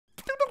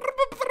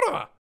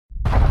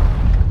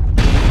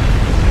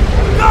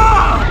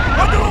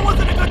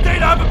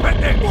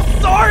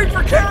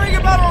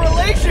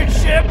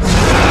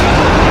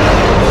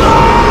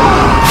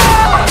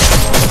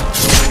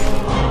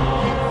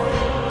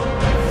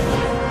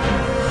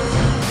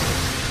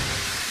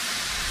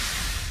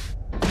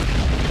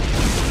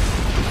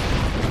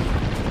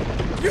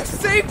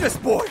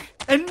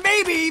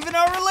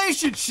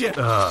relationship!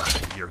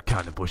 You're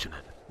kinda pushing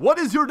it. What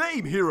is your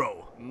name,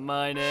 hero?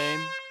 My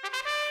name?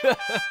 My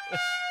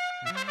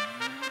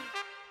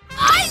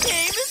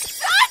name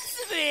is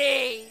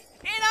Tatsumi!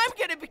 And I'm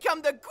gonna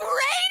become the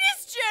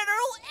greatest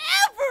general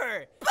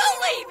ever!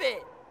 Believe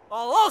it!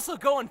 I'll also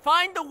go and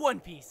find the One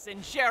Piece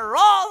and share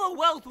all the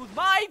wealth with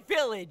my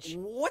village.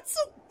 What's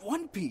a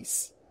One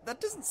Piece? That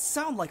doesn't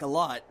sound like a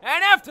lot.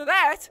 And after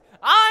that,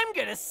 I'm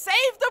gonna save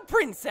the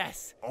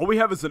princess. All we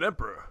have is an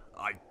emperor.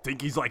 I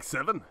think he's like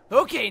 7.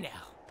 Okay now,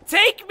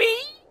 take me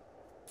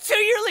to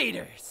your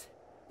leaders.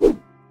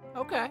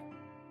 Okay.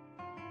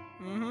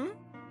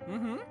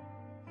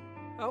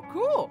 Oh,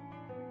 cool.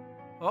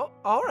 Oh,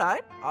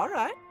 alright.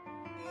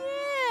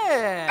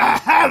 Yeah.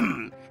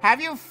 Ahem!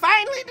 Have you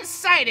finally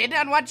decided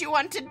on what you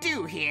want to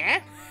do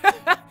here?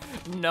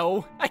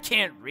 No, I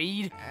can't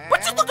read.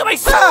 But just look at my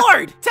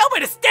sword! Tell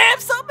me to stab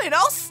something and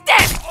I'll stab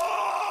it!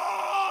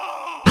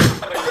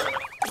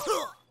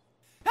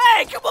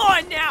 Hey, come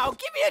on now!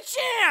 Give me a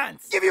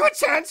chance! Give you a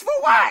chance for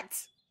what?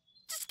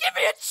 Just give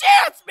me a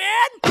chance,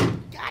 man!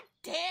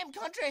 Goddamn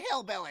country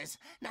hillbillies,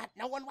 not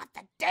knowing what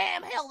the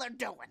damn hell they're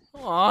doing.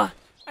 Aw,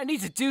 I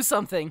need to do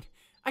something.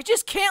 I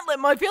just can't let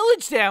my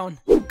village down.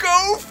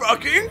 Go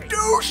fucking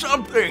do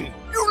something!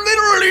 You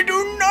literally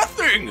do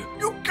nothing!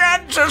 You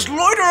can't just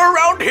loiter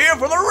around here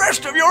for the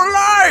rest of your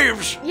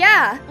lives!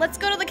 Yeah, let's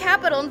go to the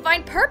capital and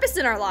find purpose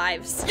in our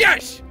lives.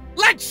 Yes!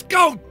 Let's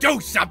go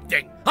do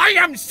something! I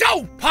am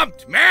so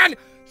pumped, man!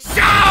 So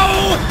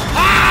pumped!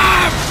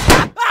 Ah!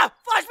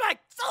 Flashback!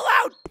 So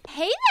loud!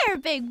 Hey there,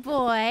 big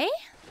boy.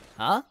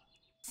 Huh?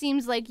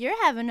 Seems like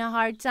you're having a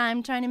hard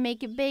time trying to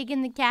make it big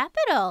in the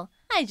capital.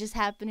 I just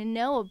happen to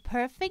know a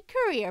perfect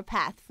career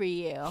path for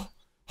you.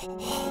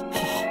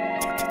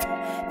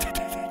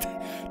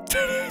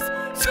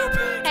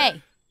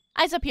 Hey,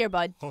 eyes up here,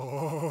 bud.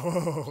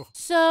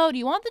 So, do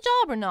you want the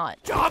job or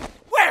not? Job?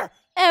 Where?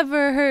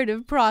 Ever heard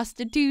of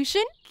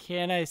prostitution?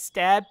 Can I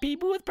stab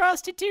people with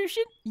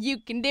prostitution? You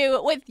can do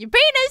it with your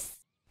penis.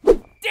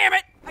 Damn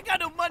it! I got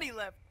no money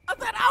left. I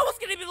thought I was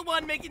gonna be the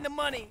one making the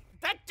money.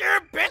 That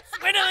damn bitch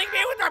swindling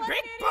me with her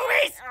big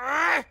boobies!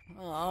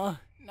 Oh,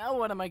 now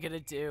what am I gonna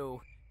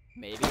do?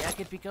 Maybe I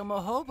could become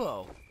a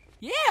hobo.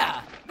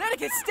 Yeah! Then I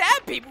could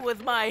stab people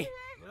with my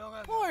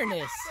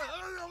poorness.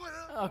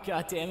 Oh,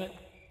 god damn it.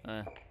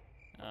 Hey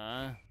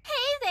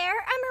there,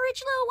 I'm a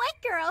rich little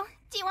white girl.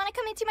 Do you want to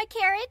come into my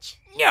carriage?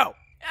 No!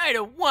 I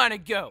don't wanna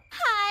go.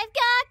 I've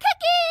got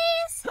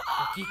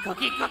cookies!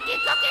 Cookie!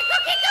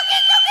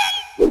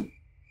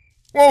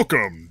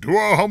 Welcome to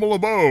our humble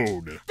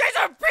abode. These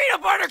are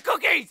peanut butter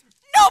cookies!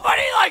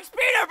 Nobody likes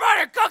peanut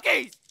butter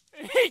cookies!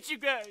 I hate you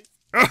guys.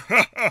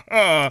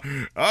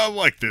 I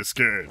like this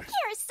kid.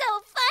 You're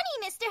so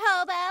funny, Mr.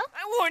 Hobo.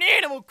 I want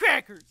animal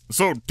crackers.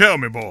 So tell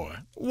me, boy,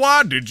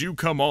 why did you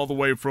come all the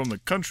way from the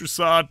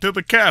countryside to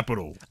the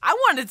capital? I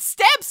wanted to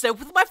stab soap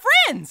with my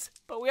friends,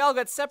 but we all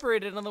got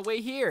separated on the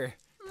way here.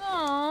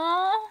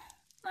 Aww,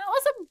 that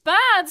was a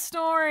bad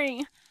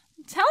story.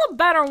 Tell a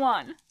better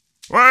one.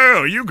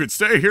 Well, you could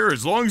stay here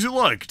as long as you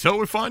like till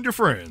we find your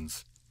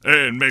friends.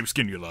 And maybe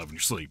skin your love in your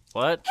sleep.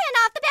 What? And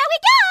off the bed we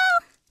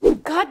go!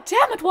 God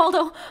damn it,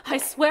 Waldo! I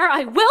swear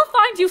I will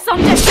find you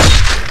someday!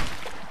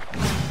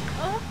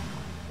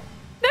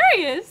 There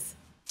he is!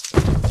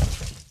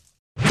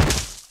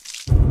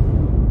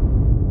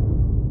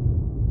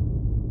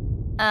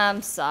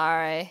 I'm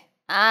sorry.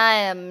 I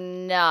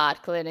am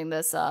not cleaning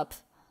this up.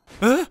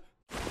 Huh?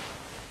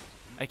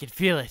 I can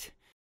feel it.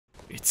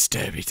 It's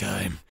stabby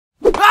time.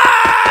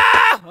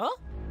 Ah! Huh?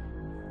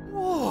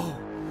 Whoa.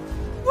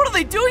 What are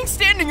they doing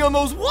standing on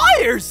those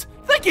wires?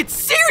 They could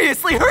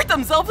seriously hurt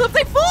themselves if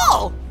they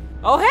fall!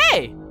 Oh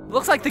hey!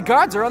 Looks like the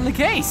guards are on the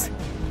case.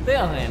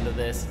 They'll handle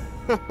this.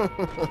 Look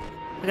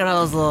at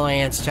all those little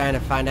ants trying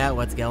to find out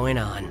what's going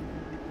on.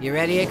 You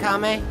ready,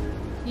 Akame?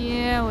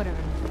 Yeah, whatever.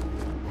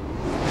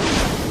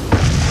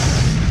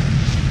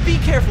 Be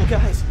careful,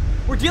 guys.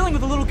 We're dealing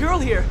with a little girl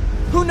here.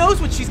 Who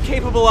knows what she's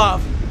capable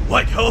of?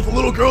 Like hell if a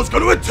little girl's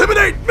gonna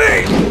intimidate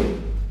me!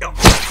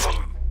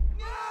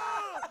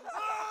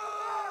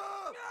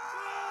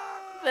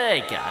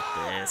 They got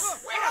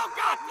this. We don't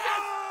got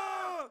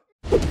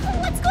this!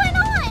 What's going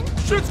on?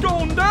 Shit's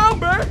going down,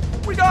 babe!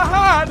 We got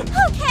hide!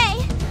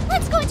 Okay,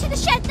 let's go into the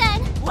shed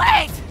then.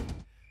 Wait!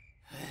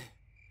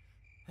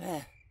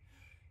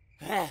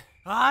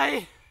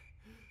 I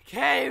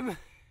came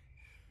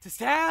to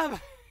stab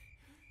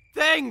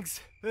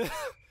things.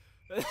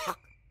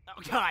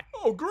 Oh, God.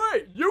 Oh,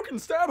 great! You can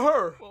stab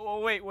her! Oh,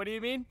 wait, what do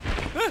you mean?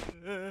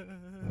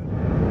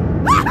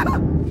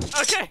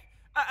 Okay,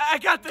 I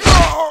got this.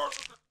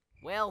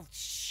 Well,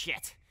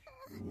 shit.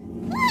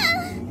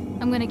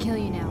 I'm gonna kill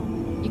you now.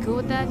 You cool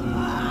with that?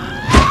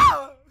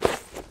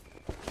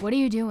 What are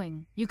you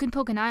doing? You can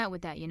poke an eye out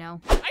with that, you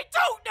know. I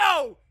don't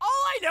know! All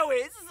I know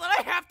is that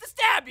I have to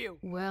stab you!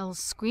 Well,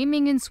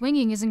 screaming and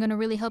swinging isn't gonna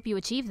really help you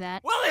achieve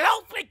that. Well, it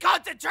helps me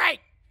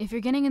concentrate! If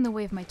you're getting in the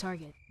way of my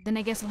target, then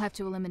I guess I'll have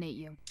to eliminate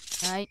you.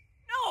 Alright?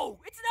 No,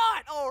 it's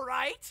not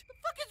alright! The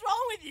fuck is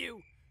wrong with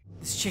you?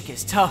 This chick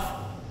is tough.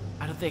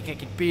 I don't think I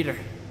can beat her.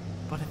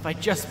 But if I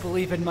just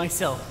believe in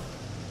myself,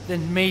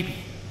 then maybe,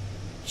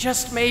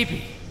 just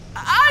maybe,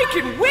 I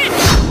can win!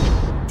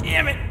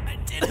 Damn it, I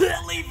didn't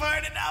believe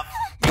hard enough.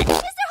 Mr.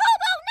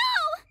 Hobo,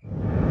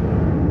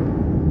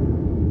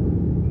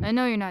 no! I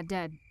know you're not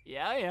dead.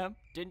 Yeah, I am.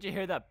 Didn't you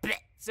hear that bleh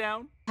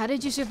sound? How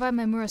did you survive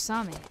my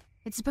Murasame?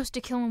 It's supposed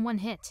to kill in one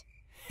hit.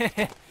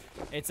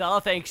 It's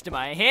all thanks to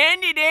my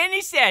handy-dandy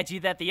statue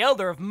that the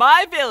elder of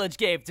my village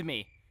gave to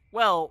me.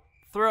 Well,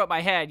 threw at my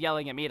head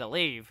yelling at me to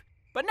leave.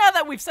 But now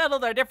that we've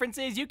settled our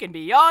differences, you can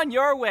be on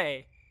your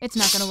way. It's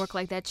not gonna work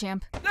like that,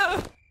 champ.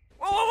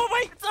 Whoa,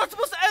 wait! It's not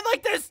supposed to end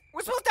like this!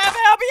 We're supposed to have a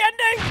happy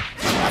ending!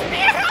 It's supposed to be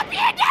a happy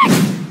ending!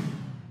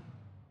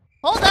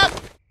 Hold up!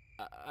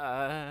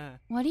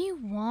 What do you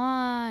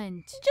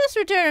want? Just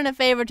returning a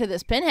favor to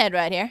this pinhead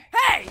right here.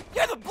 Hey!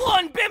 You're the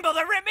blonde bimbo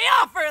that ripped me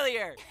off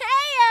earlier!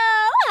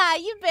 Heyo! How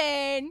you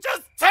been?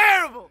 Just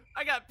terrible!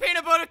 I got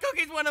peanut butter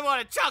cookies when I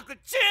want a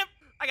chocolate chip,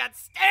 I got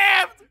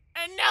stabbed,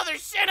 and now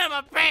there's shit on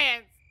my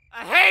pants!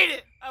 I hate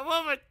it! I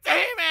want my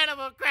damn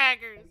animal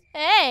crackers!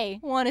 Hey,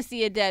 want to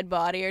see a dead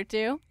body or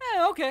two?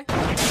 Okay.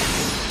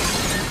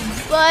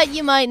 But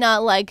you might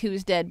not like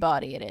whose dead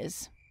body it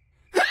is.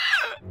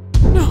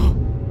 No!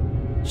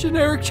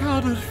 Generic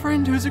childhood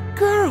friend who's a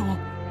girl!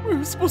 We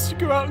were supposed to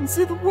go out and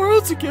see the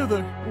world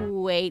together!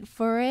 Wait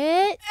for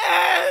it.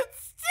 And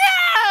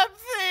stab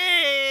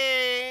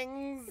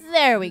things!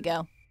 There we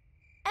go.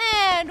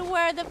 And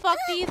where the fuck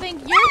do you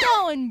think you're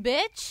going,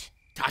 bitch?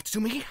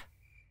 Tatsumi?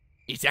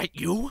 Is that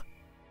you?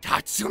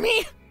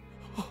 Tatsumi?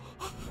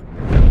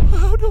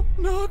 Out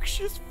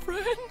obnoxious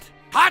friend?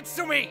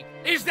 Tatsumi!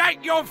 Is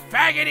that your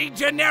faggoty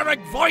generic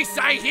voice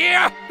I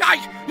hear?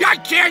 I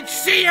can't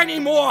see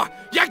anymore!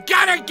 You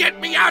gotta get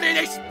me out of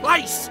this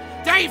place!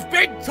 They've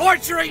been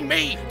torturing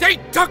me! They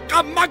took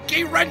a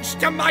monkey wrench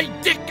to my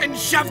dick and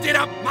shoved it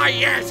up my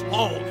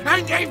asshole!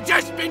 And they've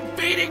just been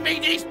feeding me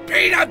these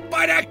peanut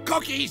butter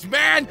cookies,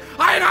 man!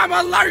 And I'm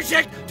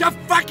allergic to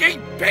fucking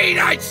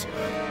peanuts!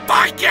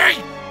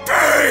 Fucking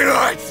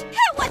peanuts!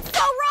 Hey, what's so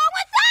wrong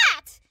with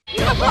that?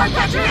 The poor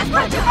country has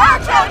come to our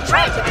town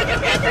trying to make it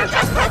bigger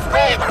just because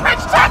we, the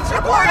rich, tax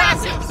your poor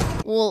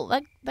asses! Well,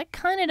 that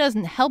kind of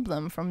doesn't help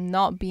them from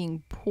not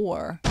being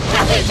poor.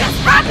 Nothing just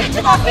happened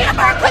to the peanut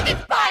butter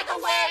cookies, by the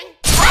way!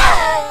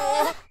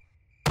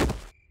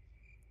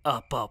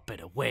 Up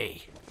and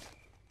away,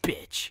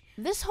 bitch.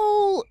 This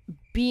whole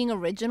being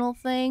original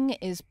thing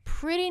is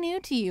pretty new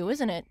to you,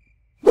 isn't it?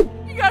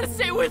 You gotta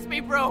stay with me,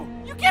 bro!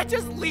 You can't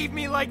just leave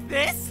me like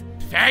this!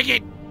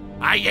 Faggot,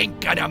 I ain't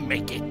gonna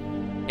make it.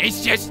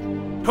 It's just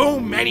too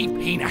many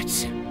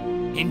peanuts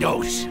in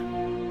those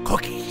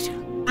cookies.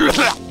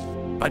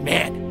 But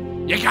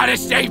man, you gotta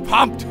stay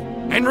pumped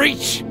and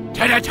reach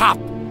to the top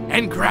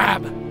and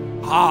grab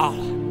all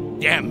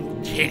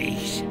them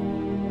titties.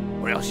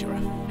 Or else you're a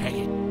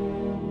faggot.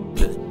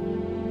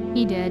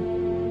 He did.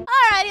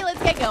 Alrighty,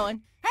 let's get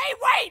going. Hey,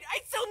 wait!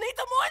 I still need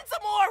to mourn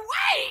some more!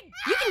 Wait!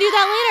 You can do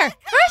that later.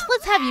 First,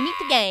 let's have you meet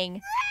the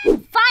gang.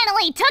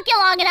 Finally, took you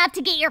long enough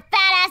to get your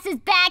fat asses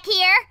back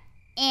here.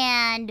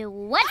 And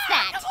what's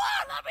that? Come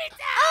on, let me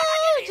down!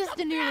 Oh, just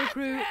a new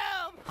recruit.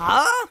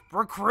 Huh?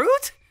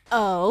 Recruit?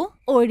 Oh,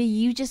 or do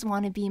you just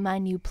want to be my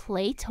new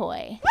play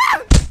toy?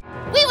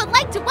 We would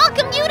like to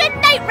welcome you to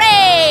Night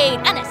Raid,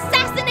 an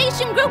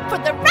assassination group for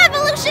the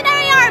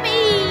Revolutionary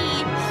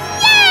Army!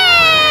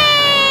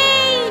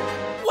 Yay!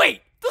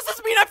 Wait, does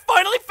this mean I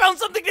finally found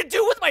something to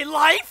do with my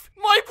life?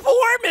 My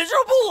poor,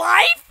 miserable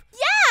life?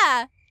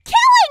 Yeah!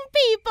 Killing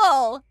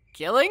people!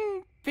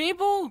 Killing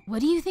people? What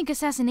do you think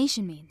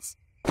assassination means?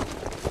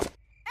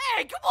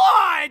 Hey, come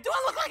on! Do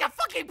I look like a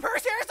fucking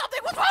person or something?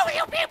 What's wrong with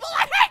you people?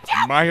 I hate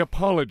you! My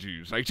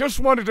apologies. I just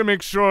wanted to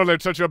make sure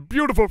that such a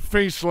beautiful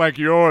face like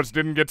yours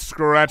didn't get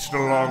scratched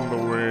along the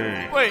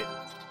way. Wait,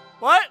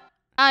 what?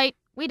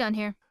 We done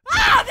here.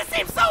 Ah, this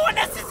seems so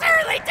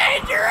unnecessarily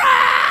dangerous!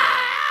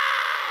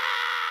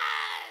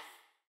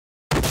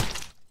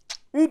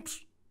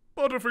 Oops.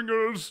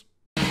 Butterfingers.